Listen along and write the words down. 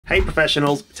Hey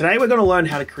professionals, today we're going to learn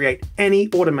how to create any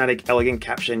automatic elegant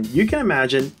caption you can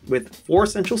imagine with 4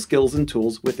 essential skills and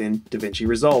tools within DaVinci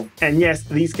Resolve. And yes,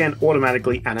 these can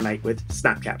automatically animate with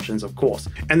snap captions, of course.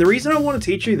 And the reason I want to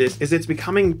teach you this is it's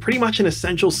becoming pretty much an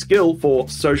essential skill for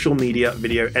social media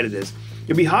video editors.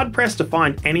 You'll be hard pressed to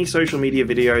find any social media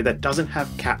video that doesn't have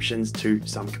captions to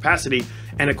some capacity,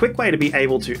 and a quick way to be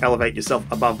able to elevate yourself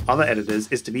above other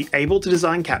editors is to be able to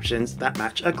design captions that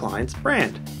match a client's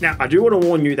brand. Now, I do want to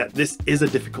warn you that this is a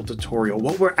difficult tutorial.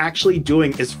 What we're actually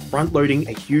doing is front loading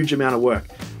a huge amount of work,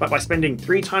 but by spending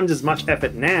 3 times as much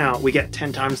effort now, we get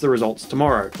 10 times the results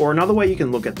tomorrow. Or another way you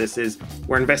can look at this is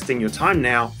we're investing your time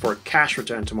now for a cash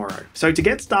return tomorrow. So to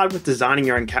get started with designing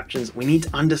your own captions, we need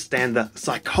to understand the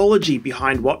psychology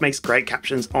behind what makes great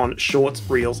captions on Shorts,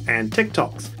 Reels, and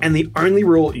TikToks. And the only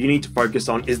rule you need to focus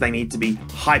on is they need to be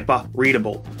hyper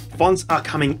readable. Fonts are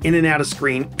coming in and out of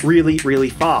screen really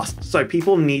fast, so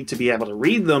people need to be able to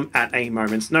read them at a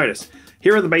moment's notice.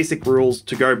 Here are the basic rules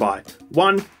to go by.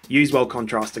 1, use well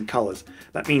contrasted colors.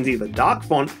 That means either dark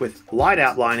font with light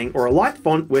outlining or a light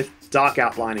font with dark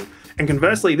outlining. And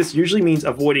conversely, this usually means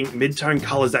avoiding mid-tone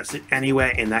colors that sit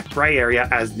anywhere in that gray area,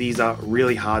 as these are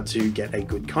really hard to get a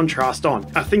good contrast on.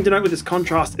 A thing to note with this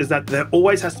contrast is that there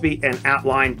always has to be an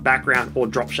outline, background, or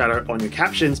drop shadow on your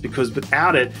captions, because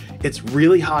without it, it's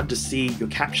really hard to see your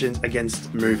captions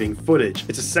against moving footage.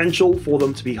 It's essential for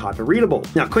them to be hyper readable.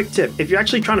 Now, quick tip, if you're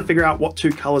actually trying to figure out what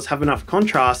 2 colors have enough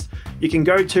contrast, you can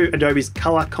go to Adobe's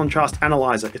Color Contrast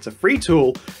Analyzer. It's a free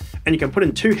tool, and you can put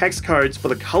in 2 hex codes for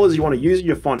the colors you want to use in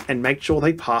your font and make sure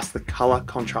they pass the color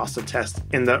contrasted test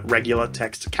in the regular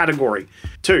text category.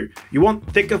 2, you want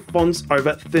thicker fonts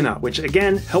over thinner, which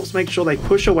again helps make sure they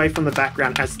push away from the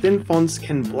background, as thin fonts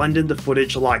can blend into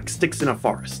footage like sticks in a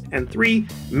forest. And 3,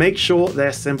 make sure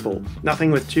they're simple.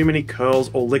 Nothing with too many curls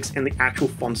or licks in the actual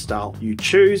font style you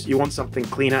choose. You want something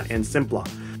cleaner and simpler.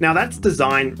 Now that's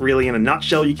design really in a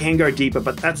nutshell. You can go deeper,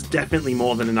 but that's definitely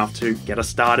more than enough to get us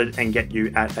started and get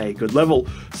you at a good level.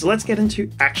 So let's get into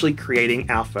actually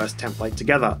creating our first template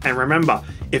together. And remember,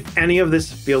 if any of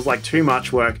this feels like too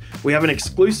much work, we have an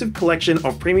exclusive collection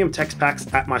of premium text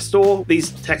packs at my store.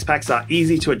 These text packs are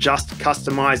easy to adjust,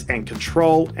 customize, and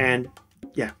control, and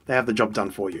yeah, they have the job done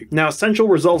for you. Now, essential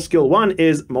Resolve skill 1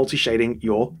 is multi-shading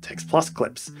your Text Plus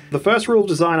clips. The first rule of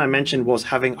design I mentioned was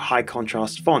having high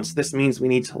contrast fonts. This means we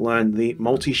need to learn the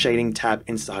multi-shading tab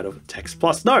inside of Text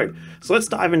Plus Node. So let's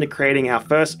dive into creating our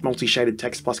first multi-shaded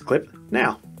Text Plus clip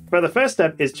now. But the first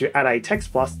step is to add a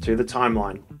Text Plus to the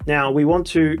timeline. Now, we want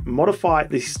to modify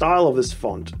the style of this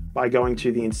font by going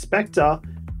to the inspector,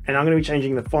 and I'm going to be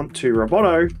changing the font to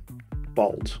Roboto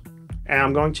Bold. And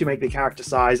I'm going to make the character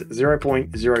size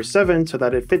 0.07 so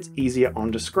that it fits easier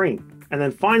onto screen. And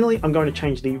then finally, I'm going to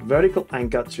change the vertical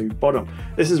anchor to bottom.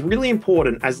 This is really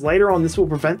important, as later on this will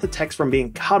prevent the text from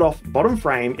being cut off bottom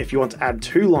frame if you want to add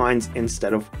 2 lines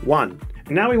instead of 1.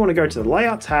 And now we want to go to the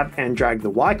Layout tab and drag the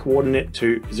Y coordinate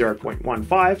to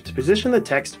 0.15 to position the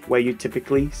text where you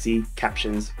typically see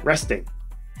captions resting.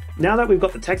 Now that we've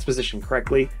got the text positioned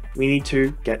correctly, we need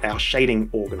to get our shading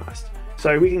organized.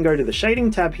 So we can go to the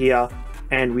Shading tab here,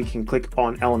 and we can click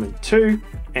on Element 2,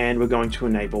 and we're going to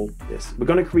enable this. We're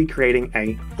going to be creating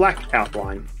a black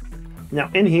outline.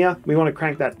 Now in here, we want to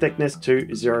crank that thickness to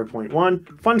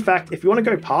 0.1. Fun fact, if you want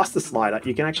to go past the slider,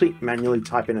 you can actually manually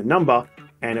type in a number,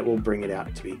 and it will bring it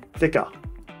out to be thicker.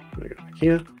 I'm going to go back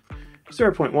here,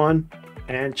 0.1,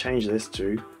 and change this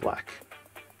to black.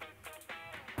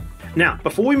 Now,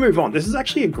 before we move on, this is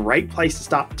actually a great place to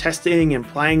start testing and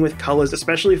playing with colors,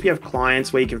 especially if you have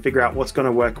clients where you can figure out what's going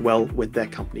to work well with their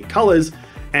company colors.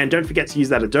 And don't forget to use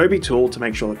that Adobe tool to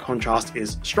make sure the contrast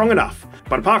is strong enough.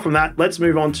 But apart from that, let's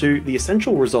move on to the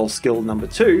essential Resolve skill number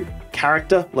 2,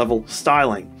 character level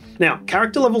styling. Now,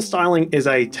 character level styling is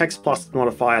a Text Plus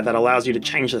modifier that allows you to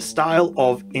change the style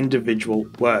of individual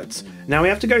words. Now we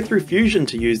have to go through Fusion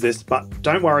to use this, but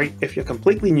don't worry, if you're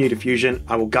completely new to Fusion,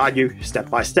 I will guide you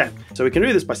step by step. So we can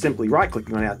do this by simply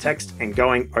right-clicking on our text and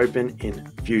going Open in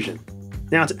Fusion.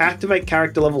 Now to activate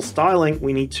character level styling,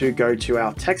 we need to go to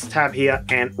our text tab here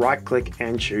and right click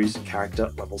and choose character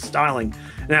level styling.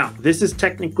 Now, this is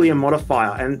technically a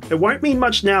modifier, and it won't mean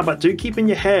much now, but do keep in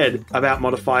your head about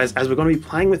modifiers, as we're going to be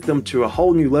playing with them to a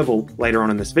whole new level later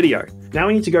on in this video. Now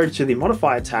we need to go to the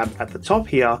modifier tab at the top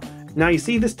here. Now you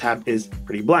see this tab is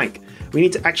pretty blank. We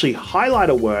need to actually highlight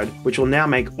a word, which will now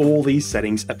make all these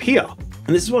settings appear.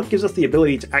 And this is what gives us the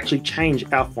ability to actually change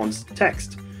our font's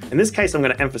text. In this case, I'm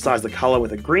going to emphasize the color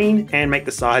with a green and make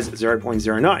the size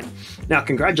 0.09. Now,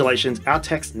 congratulations, our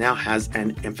text now has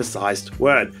an emphasized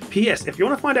word. P.S. If you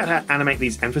want to find out how to animate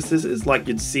these emphases like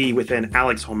you'd see within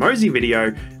Alex Hormozi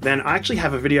video, then I actually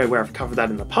have a video where I've covered that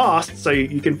in the past, so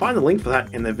you can find the link for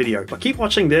that in the video. But keep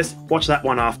watching this, watch that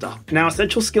one after. Now,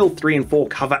 essential skill 3 and 4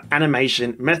 cover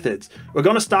animation methods. We're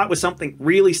going to start with something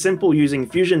really simple using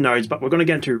Fusion nodes, but we're going to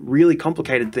get into really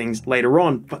complicated things later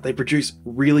on, but they produce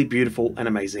really beautiful and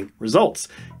amazing results.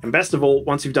 And best of all,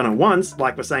 once you've done it once,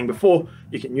 like we're saying before,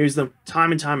 you can use them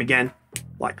time and time again,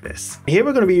 like this. Here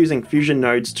we're going to be using Fusion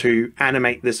nodes to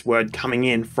animate this word coming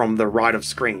in from the right of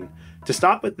screen. To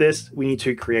start with this, we need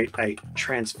to create a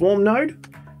transform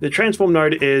node. The transform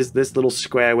node is this little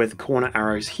square with corner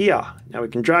arrows here. Now we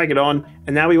can drag it on,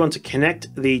 and now we want to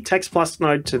connect the text plus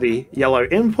node to the yellow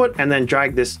input and then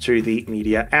drag this to the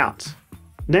media out.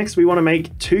 Next, we want to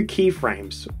make 2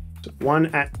 keyframes, one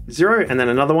at 0 and then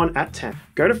another one at 10.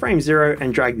 Go to frame 0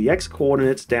 and drag the X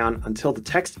coordinates down until the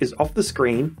text is off the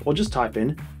screen, or just type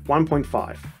in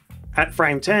 1.5. At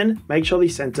frame 10, make sure the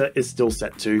center is still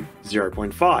set to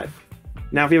 0.5.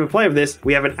 Now, if you ever play with this,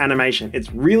 we have an animation.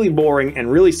 It's really boring and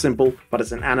really simple, but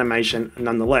it's an animation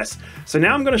nonetheless. So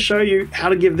now I'm going to show you how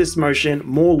to give this motion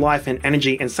more life and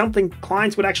energy and something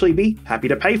clients would actually be happy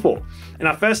to pay for. And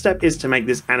our first step is to make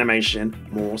this animation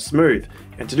more smooth.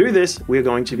 And to do this, we're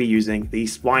going to be using the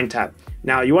spline tab.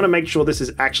 Now, you want to make sure this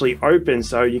is actually open,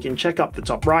 so you can check up the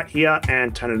top right here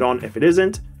and turn it on if it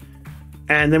isn't.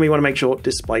 And then we want to make sure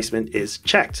displacement is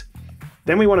checked.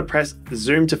 Then we want to press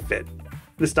zoom to fit.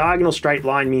 This diagonal straight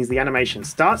line means the animation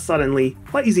starts suddenly,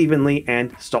 plays evenly,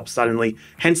 and stops suddenly,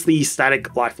 hence the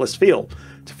static, lifeless feel.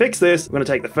 To fix this, I'm going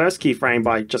to take the first keyframe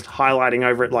by just highlighting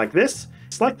over it like this,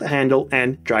 select the handle,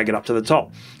 and drag it up to the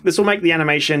top. This will make the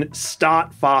animation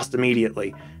start fast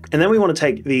immediately. And then we want to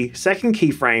take the second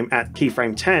keyframe at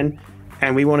keyframe 10,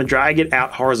 and we want to drag it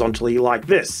out horizontally like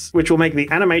this, which will make the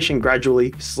animation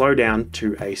gradually slow down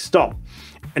to a stop.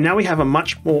 And now we have a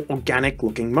much more organic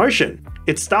looking motion.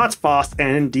 It starts fast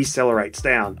and decelerates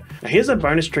down. Now here's a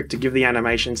bonus trick to give the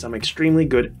animation some extremely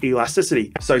good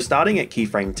elasticity. So starting at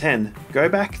keyframe 10, go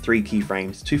back 3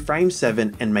 keyframes to frame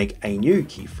 7 and make a new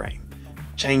keyframe.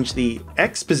 Change the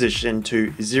X position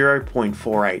to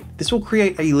 0.48. This will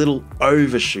create a little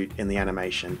overshoot in the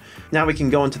animation. Now we can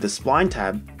go into the spline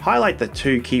tab, highlight the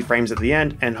 2 keyframes at the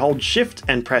end, and hold Shift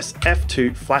and press F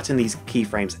to flatten these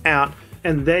keyframes out.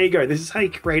 And there you go. This is how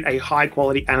you create a high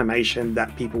quality animation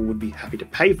that people would be happy to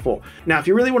pay for. Now, if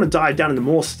you really want to dive down into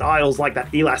more styles like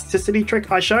that elasticity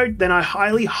trick I showed, then I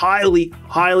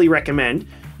highly recommend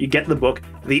you get the book,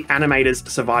 The Animator's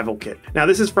Survival Kit. Now,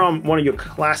 this is from one of your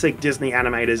classic Disney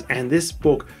animators, and this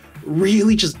book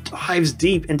really just dives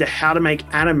deep into how to make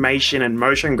animation and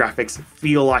motion graphics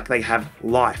feel like they have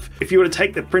life. If you were to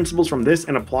take the principles from this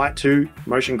and apply it to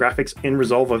motion graphics in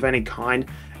Resolve of any kind,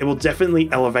 it will definitely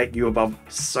elevate you above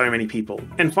so many people.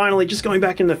 And finally, just going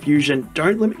back into Fusion,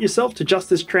 don't limit yourself to just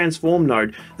this transform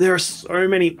node. There are so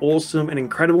many awesome and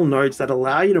incredible nodes that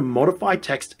allow you to modify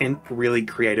text in really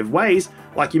creative ways,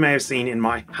 like you may have seen in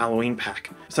my Halloween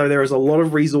pack. So there is a lot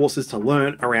of resources to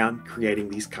learn around creating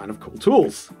these kind of cool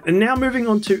tools. And now moving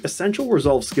on to essential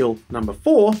Resolve skill number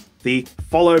 4, the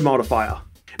follow modifier.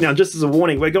 Now, just as a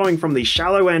warning, we're going from the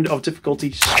shallow end of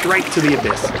difficulty straight to the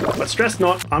abyss. But stress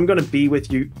not, I'm going to be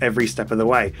with you every step of the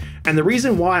way. And the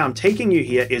reason why I'm taking you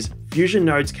here is Fusion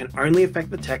nodes can only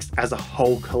affect the text as a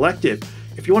whole collective.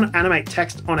 If you want to animate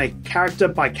text on a character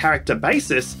by character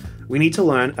basis, we need to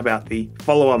learn about the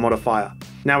follower modifier.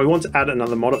 Now, we want to add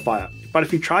another modifier. But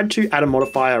if you tried to add a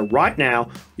modifier right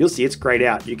now, you'll see it's grayed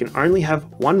out. You can only have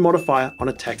one modifier on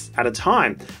a text at a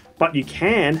time. But you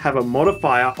can have a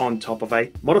modifier on top of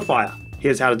a modifier.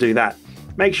 Here's how to do that.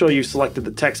 Make sure you've selected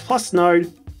the Text Plus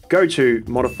node, go to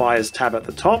Modifiers tab at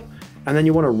the top, and then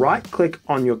you want to right click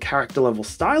on your character level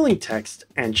styling text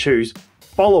and choose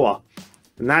Follower.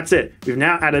 And that's it. We've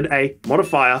now added a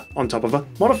modifier on top of a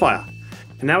modifier.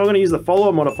 And now we're going to use the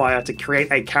follower modifier to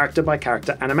create a character by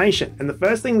character animation. And the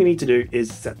first thing we need to do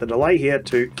is set the delay here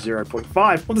to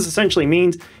 0.5. What this essentially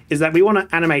means is that we want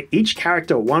to animate each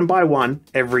character one by one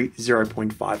every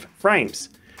 0.5 frames.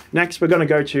 Next, we're going to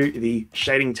go to the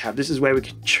shading tab. This is where we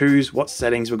can choose what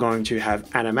settings we're going to have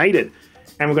animated.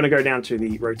 And we're going to go down to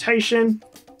the rotation,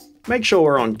 make sure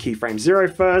we're on keyframe 0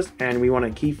 first, and we want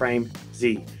to keyframe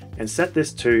Z and set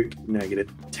this to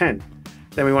 -10.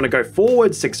 Then we want to go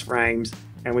forward 6 frames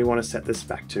and we want to set this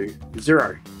back to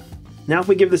 0. Now, if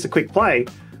we give this a quick play,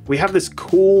 we have this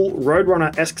cool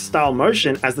Roadrunner-esque style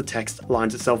motion as the text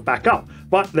lines itself back up.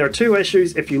 But there are two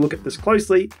issues if you look at this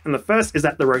closely, and the first is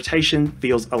that the rotation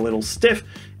feels a little stiff,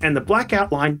 and the black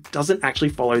outline doesn't actually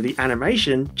follow the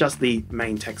animation, just the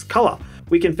main text color.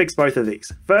 We can fix both of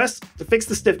these. First, to fix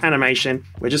the stiff animation,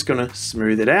 we're just gonna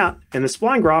smooth it out in the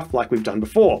spline graph like we've done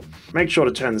before. Make sure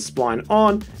to turn the spline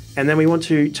on, and then we want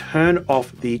to turn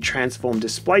off the transform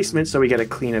displacement so we get a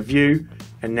cleaner view,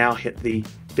 and now hit the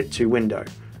Fit to window.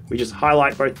 We just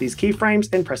highlight both these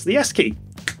keyframes and press the S key.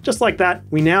 Just like that,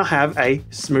 we now have a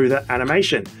smoother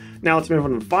animation. Now let's move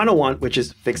on to the final one, which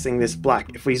is fixing this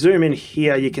black. If we zoom in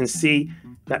here, you can see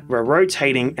that we're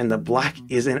rotating and the black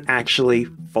isn't actually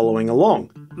following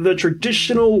along. The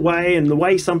traditional way, and the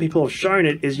way some people have shown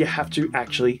it, is you have to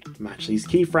actually match these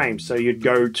keyframes. So you'd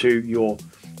go to your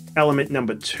element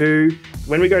number 2.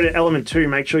 When we go to element 2,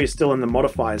 make sure you're still in the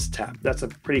modifiers tab. That's a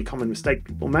pretty common mistake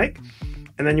people make.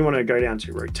 And then you want to go down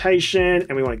to rotation,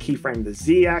 and we want to keyframe the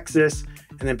Z axis.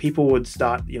 And then people would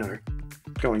start,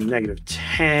 going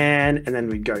 -10, and then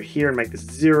we'd go here and make this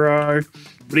 0.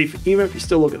 But even if you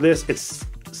still look at this, it's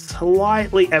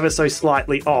slightly, ever so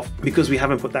slightly off because we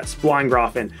haven't put that spline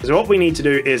graph in. So what we need to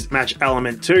do is match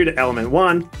element 2 to element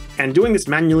 1, and doing this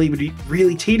manually would be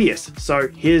really tedious. So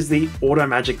here's the auto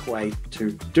magic way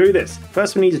to do this.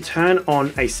 First, we need to turn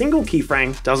on a single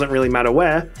keyframe, doesn't really matter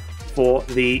where, for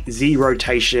the Z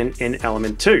rotation in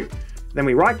element 2. Then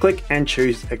we right click and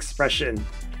choose expression.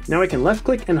 Now we can left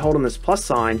click and hold on this plus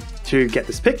sign to get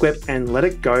this pick whip and let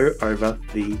it go over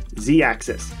the Z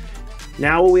axis.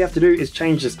 Now all we have to do is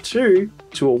change this 2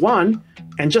 to a 1,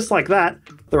 and just like that,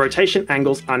 the rotation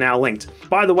angles are now linked.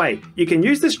 By the way, you can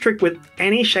use this trick with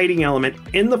any shading element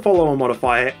in the follower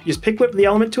modifier. Just pick whip the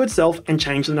element to itself and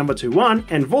change the number to 1,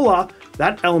 and voila,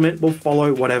 that element will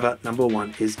follow whatever number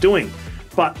 1 is doing.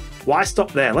 But why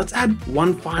stop there? Let's add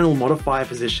one final modifier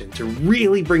position to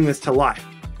really bring this to life.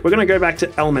 We're going to go back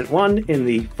to element 1 in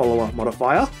the follower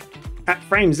modifier. At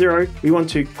frame 0, we want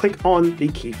to click on the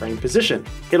keyframe position.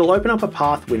 It'll open up a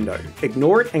path window.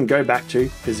 Ignore it and go back to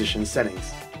position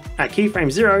settings. At keyframe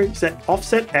 0, set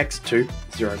offset X to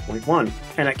 0.1.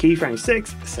 And at keyframe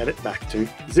 6, set it back to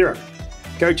 0.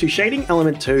 Go to shading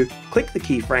element 2, click the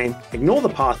keyframe, ignore the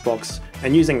path box,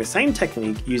 and using the same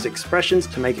technique, use expressions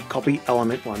to make it copy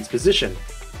element 1's position.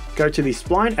 Go to the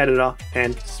spline editor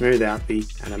and smooth out the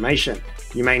animation.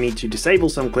 You may need to disable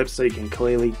some clips so you can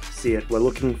clearly see it. We're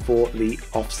looking for the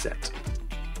offset.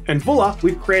 And voila,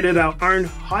 we've created our own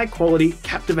high quality,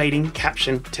 captivating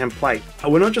caption template.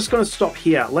 We're not just going to stop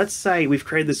here. Let's say we've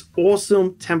created this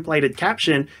awesome templated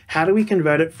caption. How do we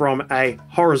convert it from a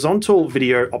horizontal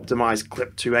video optimized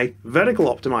clip to a vertical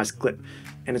optimized clip?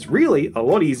 And it's really a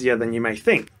lot easier than you may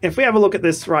think. If we have a look at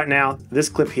this right now, this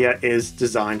clip here is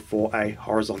designed for a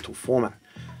horizontal format.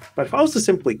 But if I was to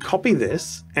simply copy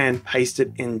this and paste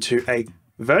it into a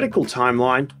vertical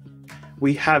timeline,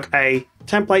 we have a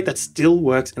template that still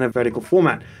works in a vertical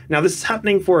format. Now this is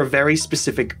happening for a very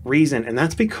specific reason, and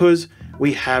that's because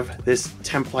we have this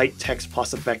template text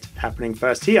plus effect happening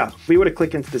first here. If we were to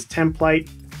click into this template,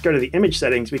 go to the image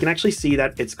settings, we can actually see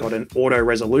that it's got an auto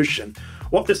resolution.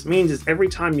 What this means is every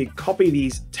time you copy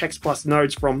these text plus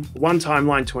nodes from one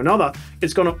timeline to another,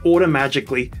 it's going to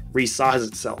automatically resize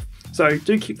itself. So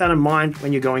do keep that in mind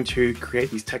when you're going to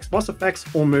create these text plus effects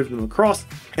or move them across,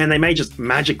 and they may just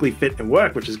magically fit and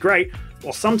work, which is great.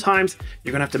 Or sometimes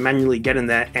you're gonna have to manually get in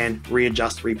there and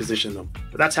readjust, reposition them.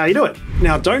 But that's how you do it.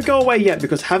 Now don't go away yet,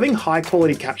 because having high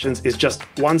quality captions is just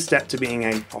one step to being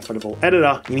a profitable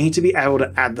editor. You need to be able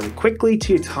to add them quickly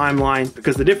to your timeline,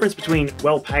 because the difference between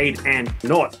well paid and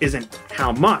not isn't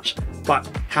how much, but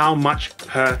how much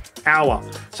per hour.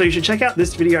 So you should check out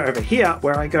this video over here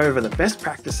where I go over the best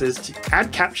practices to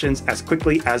add captions as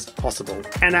quickly as possible.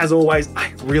 And as always,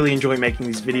 I really enjoy making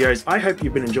these videos. I hope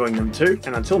you've been enjoying them too.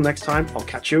 And until next time, I'll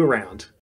catch you around.